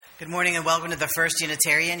Good morning and welcome to the First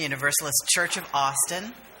Unitarian Universalist Church of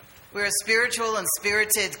Austin. We're a spiritual and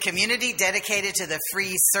spirited community dedicated to the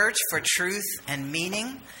free search for truth and meaning.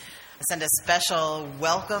 I send a special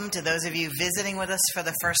welcome to those of you visiting with us for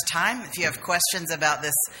the first time. If you have questions about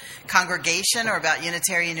this congregation or about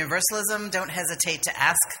Unitarian Universalism, don't hesitate to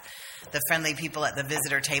ask the friendly people at the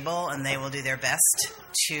visitor table, and they will do their best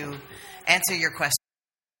to answer your questions.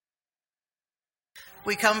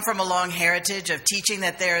 We come from a long heritage of teaching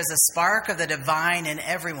that there is a spark of the divine in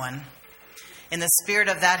everyone. In the spirit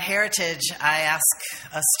of that heritage, I ask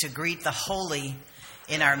us to greet the holy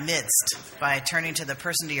in our midst by turning to the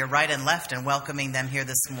person to your right and left and welcoming them here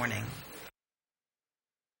this morning.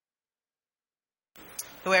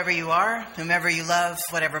 Whoever you are, whomever you love,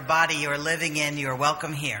 whatever body you are living in, you are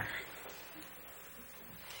welcome here.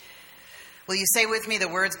 Will you say with me the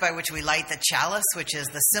words by which we light the chalice, which is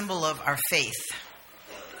the symbol of our faith?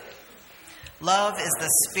 Love is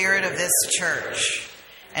the spirit of this church,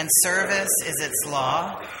 and service is its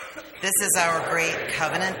law. This is our great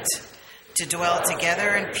covenant, to dwell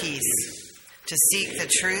together in peace, to seek the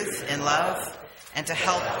truth in love, and to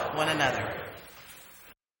help one another.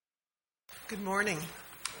 Good morning.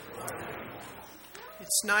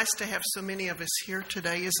 It's nice to have so many of us here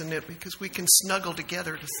today, isn't it? Because we can snuggle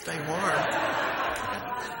together to stay warm.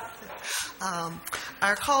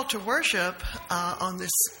 Our call to worship on this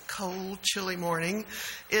cold, chilly morning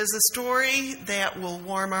is a story that will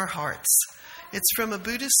warm our hearts. It's from a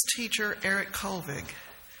Buddhist teacher, Eric Kolvig.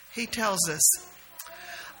 He tells us,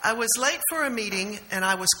 "I was late for a meeting and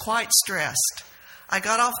I was quite stressed. I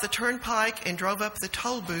got off the turnpike and drove up the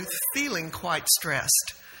toll booth feeling quite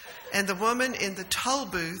stressed. And the woman in the toll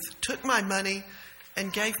booth took my money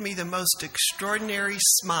and gave me the most extraordinary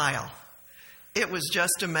smile. It was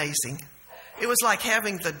just amazing. It was like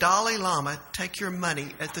having the Dalai Lama take your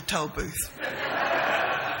money at the toll booth.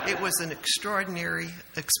 It was an extraordinary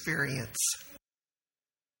experience."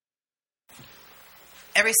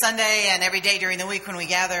 Every Sunday and every day during the week when we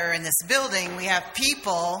gather in this building, we have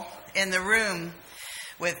people in the room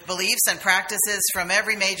with beliefs and practices from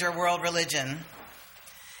every major world religion,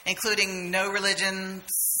 including no religion,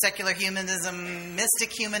 secular humanism,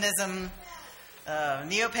 mystic humanism,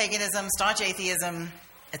 neo-paganism, staunch atheism,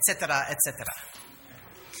 etc., etc.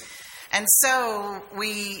 And so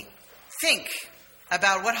we think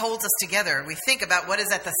about what holds us together. We think about what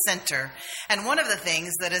is at the center. And one of the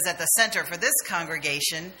things that is at the center for this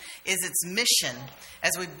congregation is its mission.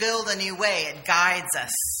 As we build a new way, it guides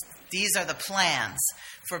us. These are the plans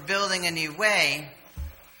for building a new way.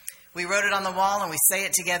 We wrote it on the wall and we say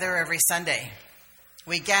it together every Sunday.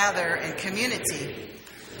 We gather in community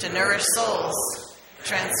to nourish souls,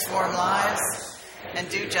 transform lives, and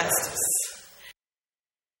do justice.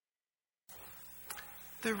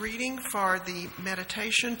 The reading for the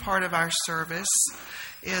meditation part of our service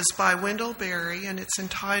is by Wendell Berry, and it's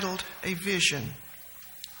entitled A Vision.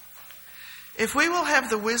 If we will have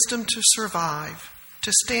the wisdom to survive,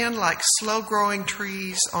 to stand like slow-growing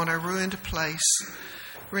trees on a ruined place,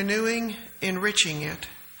 renewing, enriching it,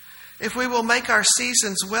 if we will make our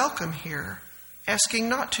seasons welcome here, asking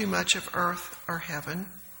not too much of earth or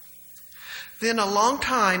heaven, then a long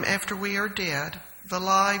time after we are dead, the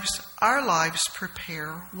lives our lives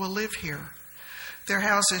prepare will live here, their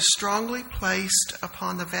houses strongly placed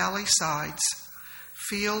upon the valley sides,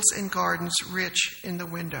 fields and gardens rich in the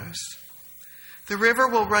windows. The river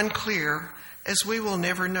will run clear as we will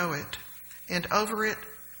never know it, and over it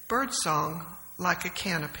birdsong like a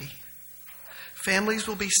canopy. Families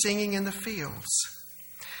will be singing in the fields.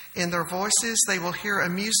 In their voices they will hear a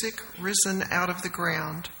music risen out of the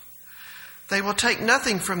ground. They will take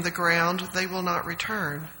nothing from the ground, they will not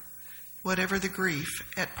return, whatever the grief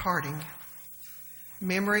at parting.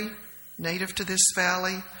 Memory, native to this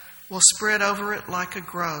valley, will spread over it like a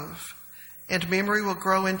grove, and memory will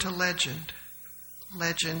grow into legend,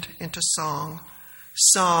 legend into song,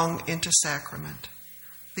 song into sacrament.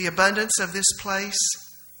 The abundance of this place,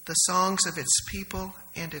 the songs of its people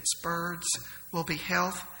and its birds, will be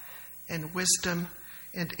health and wisdom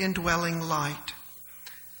and indwelling light.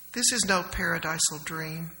 This is no paradisal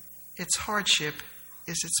dream. Its hardship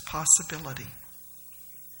is its possibility.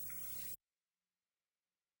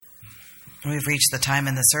 We've reached the time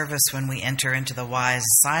in the service when we enter into the wise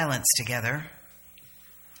silence together,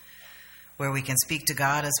 where we can speak to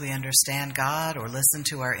God as we understand God, or listen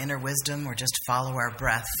to our inner wisdom, or just follow our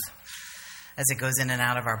breath as it goes in and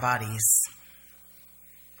out of our bodies.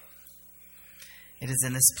 It is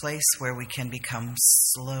in this place where we can become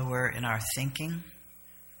slower in our thinking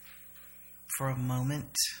for a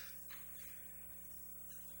moment,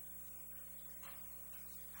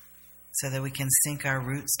 so that we can sink our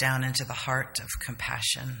roots down into the heart of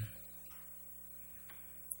compassion,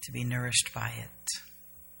 to be nourished by it.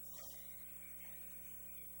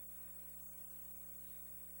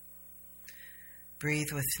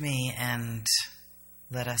 Breathe with me and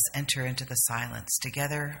let us enter into the silence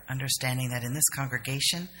together, understanding that in this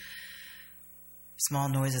congregation, small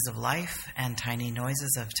noises of life and tiny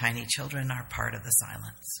noises of tiny children are part of the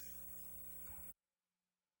silence.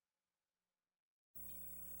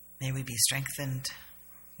 May we be strengthened.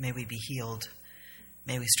 May we be healed.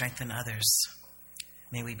 May we strengthen others.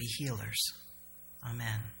 May we be healers.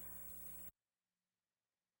 Amen.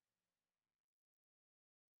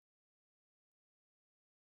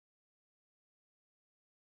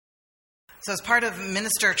 So as part of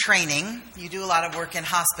minister training, you do a lot of work in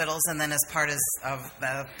hospitals, and then as part of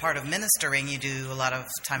ministering, you do a lot of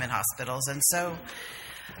time in hospitals. And so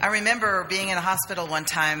I remember being in a hospital one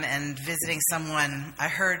time and visiting someone. I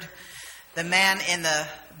heard the man in the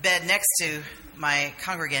bed next to my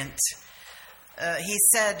congregant, he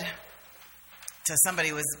said to somebody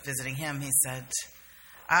who was visiting him, he said,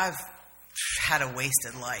 "I've had a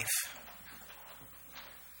wasted life."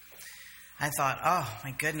 I thought, oh my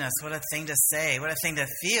goodness, what a thing to say, what a thing to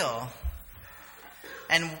feel.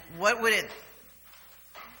 And what would it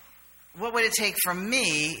take from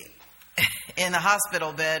me in the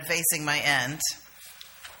hospital bed facing my end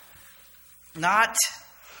not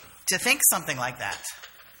to think something like that?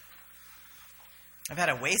 I've had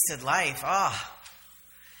a wasted life.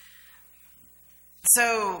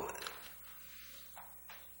 So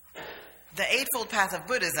the Eightfold Path of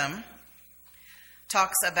Buddhism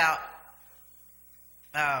talks about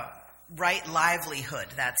right livelihood.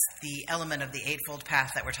 That's the element of the Eightfold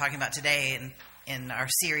Path that we're talking about today in our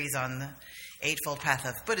series on the Eightfold Path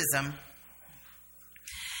of Buddhism.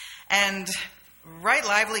 And right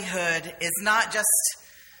livelihood is not just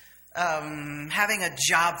having a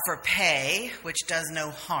job for pay, which does no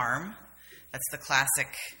harm. That's the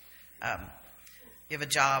classic, you have a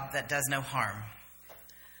job that does no harm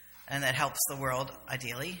and that helps the world,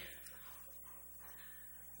 ideally.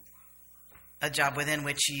 A job within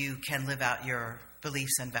which you can live out your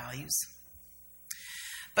beliefs and values.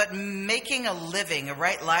 But making a living, a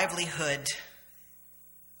right livelihood,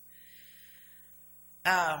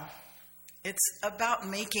 it's about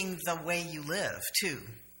making the way you live, too.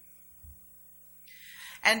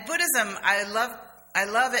 And Buddhism, I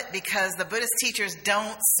love it because the Buddhist teachers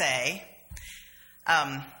don't say,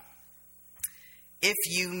 if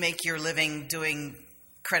you make your living doing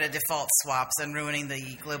credit default swaps and ruining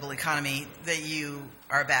the global economy, that you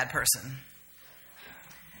are a bad person.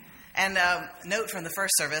 And note from the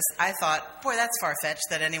first service, I thought, boy, that's far-fetched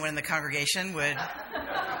that anyone in the congregation would...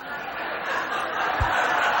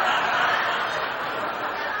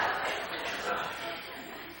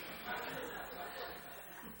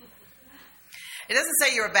 It doesn't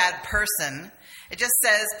say you're a bad person. It just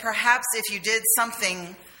says perhaps if you did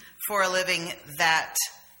something for a living that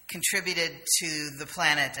contributed to the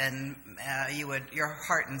planet, and your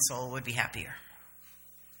heart and soul would be happier.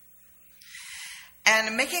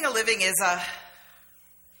 And making a living is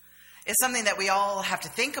something that we all have to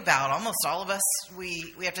think about. Almost all of us,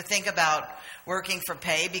 we have to think about working for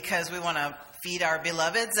pay because we want to feed our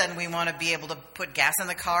beloveds, and we want to be able to put gas in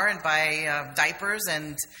the car and buy diapers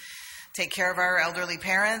and take care of our elderly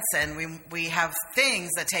parents, and we have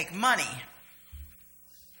things that take money.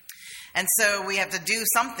 And so we have to do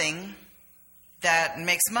something that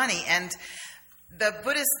makes money. And the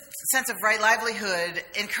Buddhist sense of right livelihood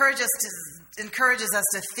encourages us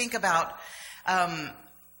to think about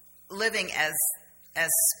living as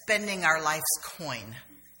spending our life's coin.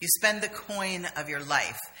 You spend the coin of your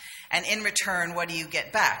life. And in return, what do you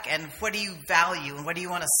get back? And what do you value? And what do you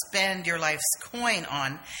want to spend your life's coin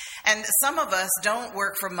on? And some of us don't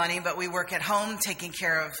work for money, but we work at home taking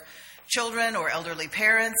care of children or elderly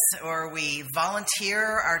parents, or we volunteer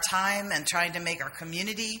our time and trying to make our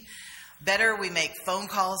community better. We make phone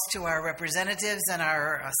calls to our representatives and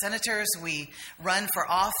our senators. We run for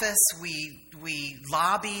office. We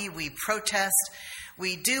lobby. We protest.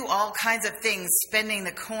 We do all kinds of things, spending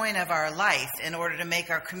the coin of our life in order to make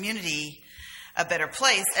our community a better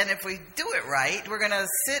place. And if we do it right, we're going to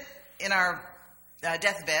sit in our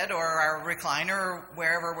deathbed or our recliner or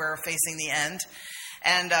wherever we're facing the end.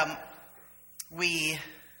 And we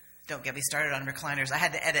don't get me started on recliners. I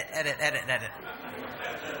had to edit.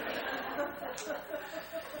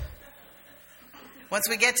 Once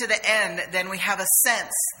we get to the end, then we have a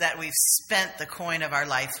sense that we've spent the coin of our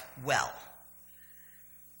life well.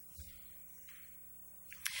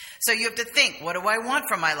 So you have to think, what do I want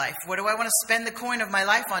from my life? What do I want to spend the coin of my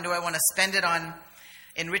life on? Do I want to spend it on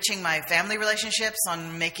enriching my family relationships,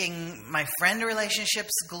 on making my friend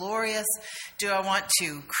relationships glorious? Do I want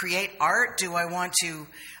to create art? Do I want to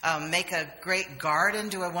make a great garden?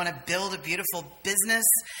 Do I want to build a beautiful business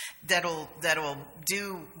that'll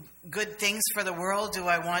do good things for the world? Do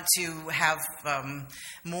I want to have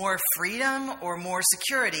more freedom or more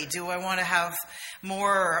security? Do I want to have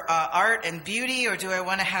more art and beauty, or do I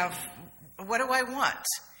want to have, what do I want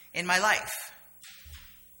in my life?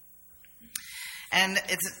 And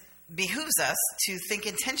it behooves us to think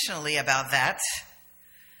intentionally about that.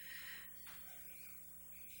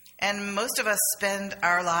 And most of us spend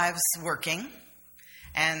our lives working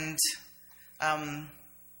and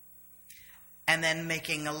then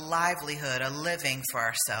making a livelihood, a living for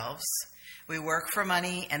ourselves. We work for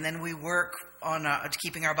money, and then we work on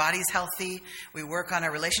keeping our bodies healthy. We work on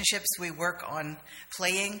our relationships. We work on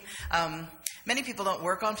playing. Many people don't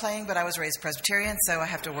work on playing, but I was raised Presbyterian, so I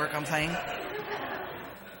have to work on playing.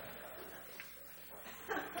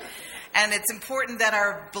 And it's important that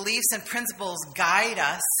our beliefs and principles guide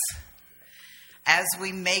us as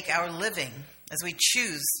we make our living, as we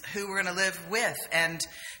choose who we're going to live with and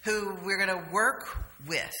who we're going to work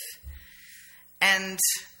with. And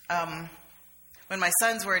when my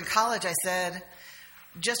sons were in college, I said,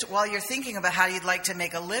 just while you're thinking about how you'd like to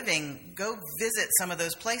make a living, go visit some of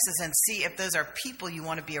those places and see if those are people you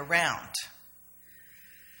want to be around.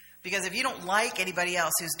 Because if you don't like anybody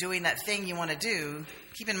else who's doing that thing you want to do,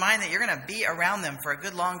 keep in mind that you're going to be around them for a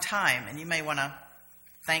good long time, and you may want to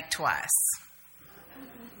think twice.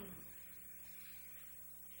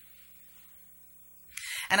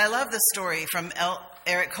 And I love the story from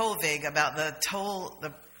Eric Kolvig about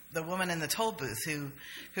the woman in the toll booth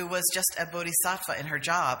who was just a bodhisattva in her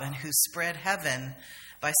job and who spread heaven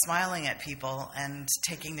by smiling at people and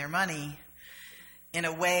taking their money in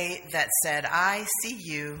a way that said, I see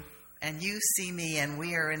you and you see me and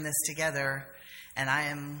we are in this together and I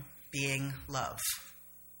am being love.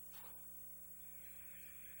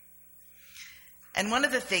 And one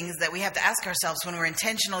of the things that we have to ask ourselves when we're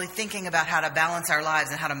intentionally thinking about how to balance our lives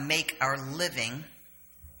and how to make our living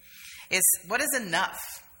is, what is enough?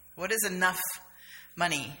 What is enough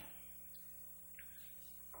money?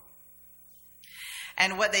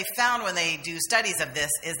 And what they found when they do studies of this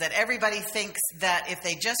is that everybody thinks that if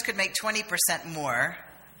they just could make 20% more,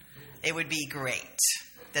 it would be great,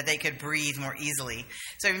 that they could breathe more easily.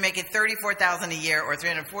 So if you're making $34,000 a year or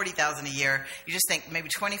 $340,000 a year, you just think maybe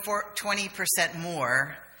 20%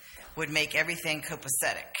 more would make everything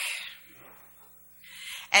copacetic.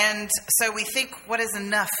 And so we think, what is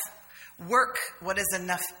enough work? What is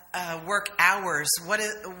enough work hours? What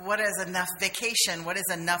is enough vacation? What is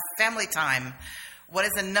enough family time? What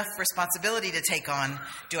is enough responsibility to take on?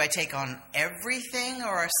 Do I take on everything,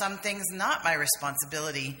 or are some things not my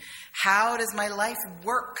responsibility? How does my life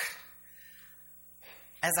work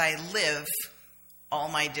as I live all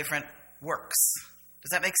my different works?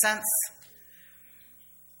 Does that make sense?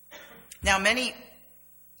 Now, many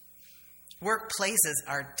workplaces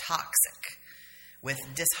are toxic with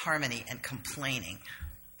disharmony and complaining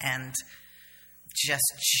and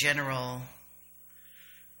just general,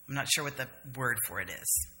 I'm not sure what the word for it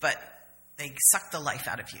is, but they suck the life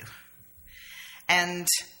out of you. And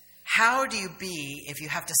how do you be, if you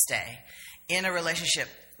have to stay, in a relationship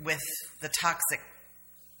with the toxic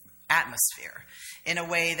atmosphere in a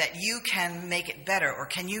way that you can make it better? Or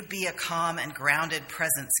can you be a calm and grounded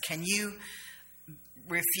presence? Can you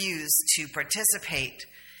refuse to participate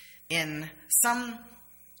in some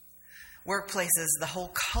workplaces? The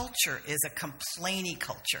whole culture is a complaining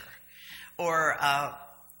culture, or a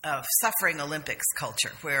suffering Olympics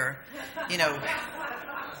culture where,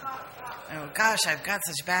 oh gosh, I've got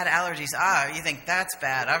such bad allergies. You think that's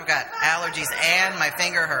bad? I've got allergies and my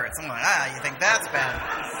finger hurts. I'm like, you think that's bad?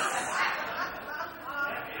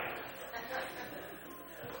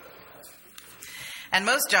 And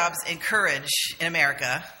most jobs encourage, in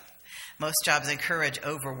America,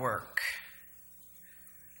 overwork,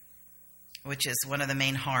 which is one of the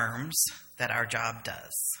main harms that our job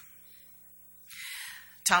does.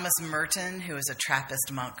 Thomas Merton, who is a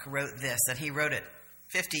Trappist monk, wrote this, and he wrote it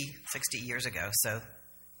 50, 60 years ago, so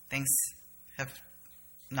things have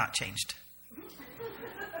not changed.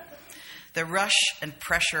 The rush and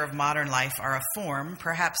pressure of modern life are a form,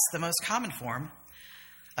 perhaps the most common form,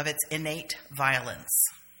 of its innate violence.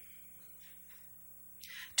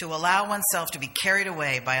 To allow oneself to be carried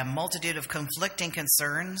away by a multitude of conflicting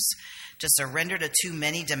concerns, to surrender to too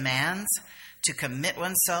many demands, to commit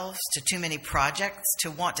oneself to too many projects,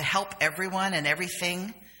 to want to help everyone and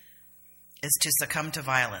everything, is to succumb to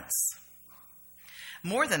violence.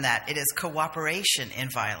 More than that, it is cooperation in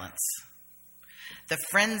violence. The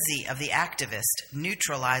frenzy of the activist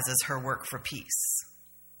neutralizes her work for peace.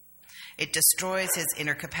 It destroys his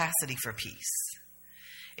inner capacity for peace.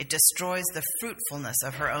 It destroys the fruitfulness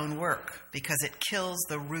of her own work because it kills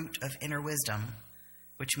the root of inner wisdom,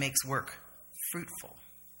 which makes work fruitful.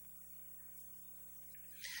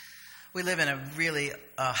 We live in a really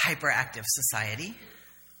hyperactive society,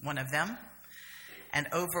 one of them, and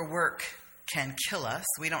overwork can kill us.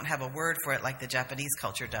 We don't have a word for it like the Japanese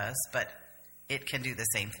culture does, but it can do the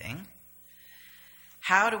same thing.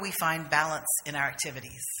 How do we find balance in our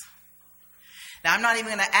activities? Now, I'm not even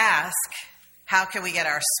going to ask, how can we get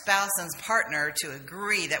our spouse and partner to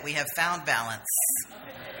agree that we have found balance?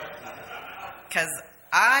 Because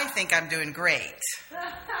I think I'm doing great.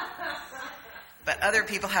 But other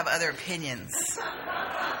people have other opinions.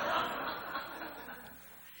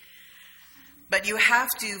 But you have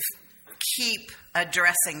to keep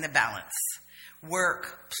addressing the balance.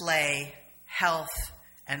 Work, play, health,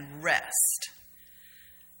 and rest.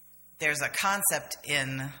 There's a concept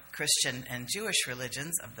in Christian and Jewish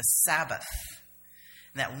religions of the Sabbath,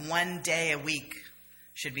 that one day a week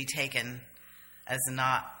should be taken as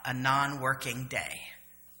not a non-working day.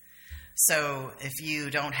 So if you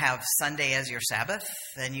don't have Sunday as your Sabbath,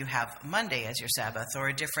 then you have Monday as your Sabbath, or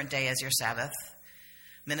a different day as your Sabbath.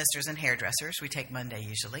 Ministers and hairdressers, we take Monday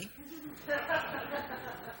usually.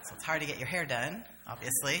 So it's hard to get your hair done,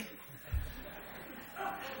 obviously.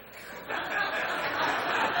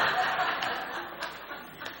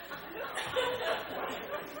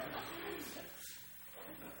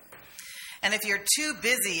 And if you're too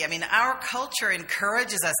busy, our culture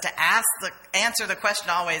encourages us to answer the question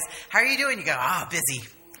always, how are you doing? You go,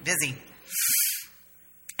 busy.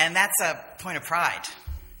 And that's a point of pride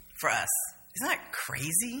for us. Isn't that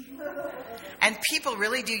crazy? And people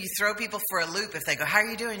really do. You throw people for a loop if they go, how are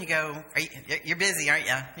you doing? You go, you're busy, aren't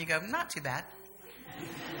you? You go, not too bad.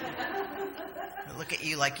 They look at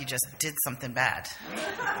you like you just did something bad.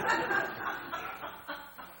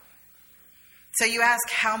 So you ask,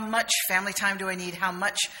 how much family time do I need? How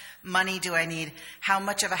much money do I need? How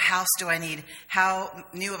much of a house do I need? How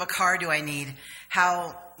new of a car do I need?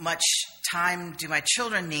 How much time do my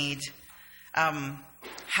children need?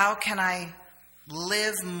 How can I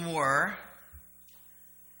live more?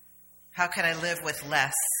 How can I live with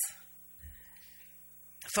less?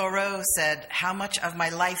 Thoreau said, how much of my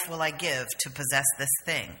life will I give to possess this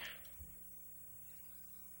thing?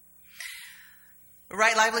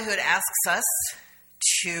 Right Livelihood asks us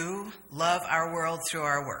to love our world through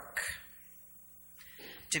our work,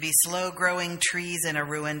 to be slow-growing trees in a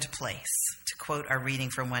ruined place, to quote our reading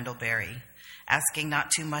from Wendell Berry, asking not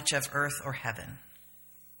too much of earth or heaven.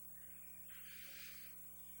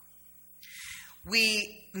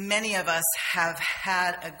 Many of us have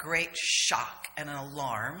had a great shock and an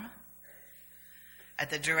alarm at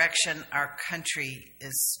the direction our country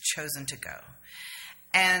is chosen to go.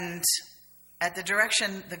 And at the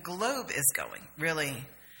direction the globe is going, really,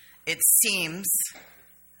 it seems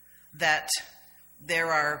that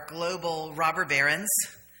there are global robber barons,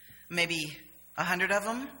 maybe 100 of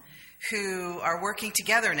them, who are working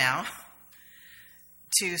together now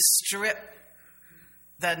to strip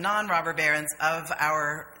the non-robber barons of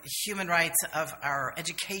our human rights, of our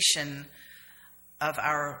education, of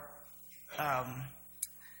our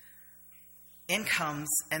incomes,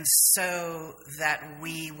 and so that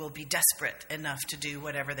we will be desperate enough to do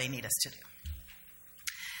whatever they need us to do.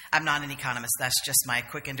 I'm not an economist. That's just my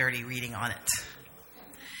quick and dirty reading on it.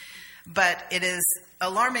 But it is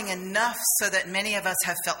alarming enough so that many of us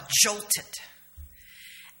have felt jolted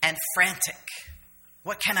and frantic.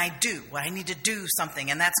 What can I do? Well, I need to do something,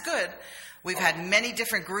 and that's good. We've had many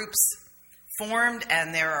different groups formed,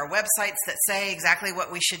 and there are websites that say exactly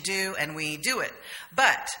what we should do, and we do it.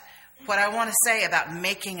 But what I want to say about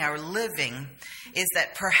making our living is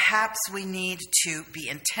that perhaps we need to be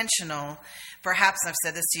intentional. Perhaps, and I've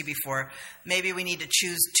said this to you before, maybe we need to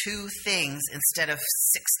choose 2 things instead of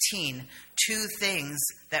 16. 2 things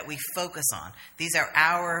that we focus on. These are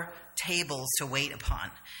our tables to wait upon.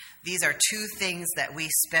 These are 2 things that we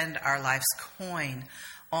spend our life's coin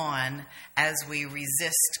on as we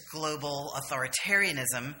resist global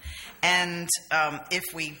authoritarianism. And if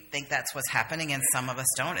we think that's what's happening, and some of us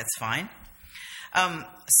don't, it's fine.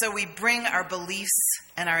 So we bring our beliefs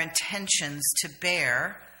and our intentions to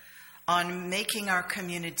bear on making our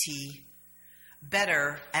community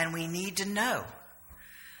better, and we need to know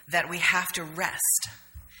that we have to rest,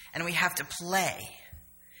 and we have to play,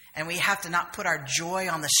 And we have to not put our joy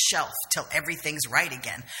on the shelf till everything's right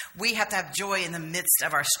again. We have to have joy in the midst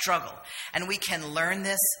of our struggle. And we can learn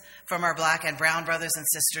this from our black and brown brothers and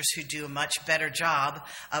sisters who do a much better job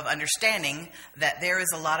of understanding that there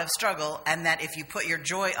is a lot of struggle, and that if you put your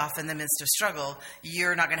joy off in the midst of struggle,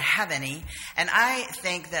 you're not going to have any. And I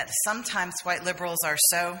think that sometimes white liberals are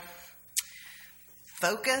so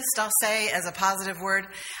focused, I'll say, as a positive word.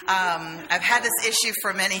 I've had this issue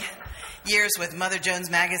for many years with Mother Jones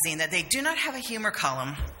magazine that they do not have a humor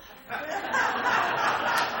column.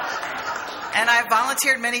 And I've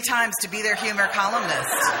volunteered many times to be their humor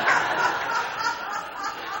columnist.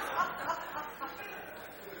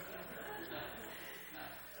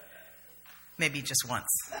 Maybe just once.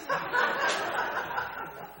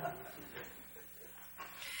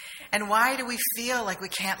 And why do we feel like we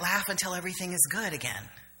can't laugh until everything is good again?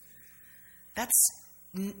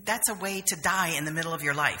 That's a way to die in the middle of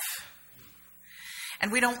your life.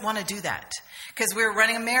 And we don't want to do that because we're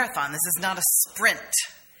running a marathon. This is not a sprint.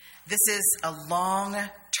 This is a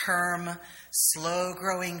long-term,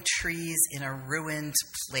 slow-growing trees in a ruined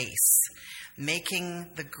place,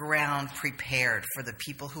 making the ground prepared for the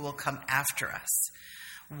people who will come after us,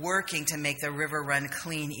 working to make the river run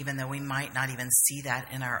clean, even though we might not even see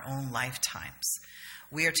that in our own lifetimes.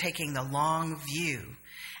 We are taking the long view.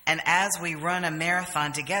 And as we run a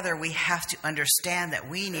marathon together, we have to understand that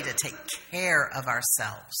we need to take care of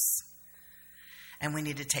ourselves. And we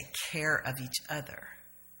need to take care of each other.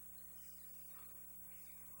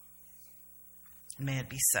 May it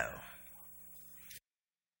be so.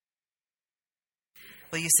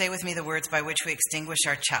 Will you say with me the words by which we extinguish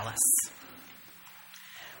our chalice?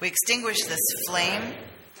 We extinguish this flame,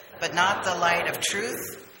 but not the light of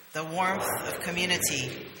truth, the warmth of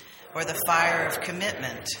community, or the fire of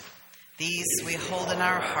commitment. These we hold in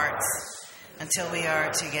our hearts until we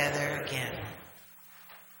are together again.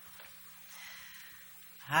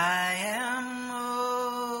 I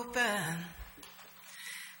am open,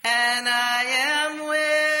 and I am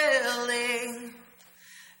willing,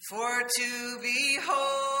 for to be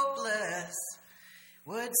hopeless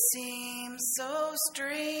would seem so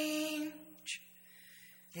strange.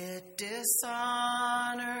 It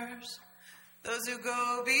dishonors those who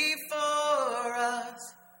go before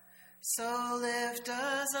us, so lift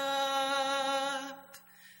us up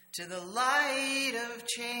to the light of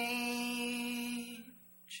change.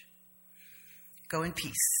 Go in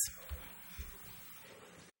peace.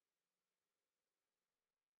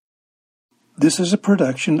 This is a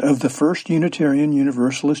production of the First Unitarian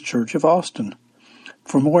Universalist Church of Austin.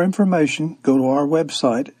 For more information, go to our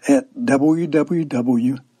website at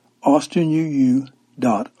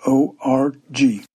www.austinuu.org.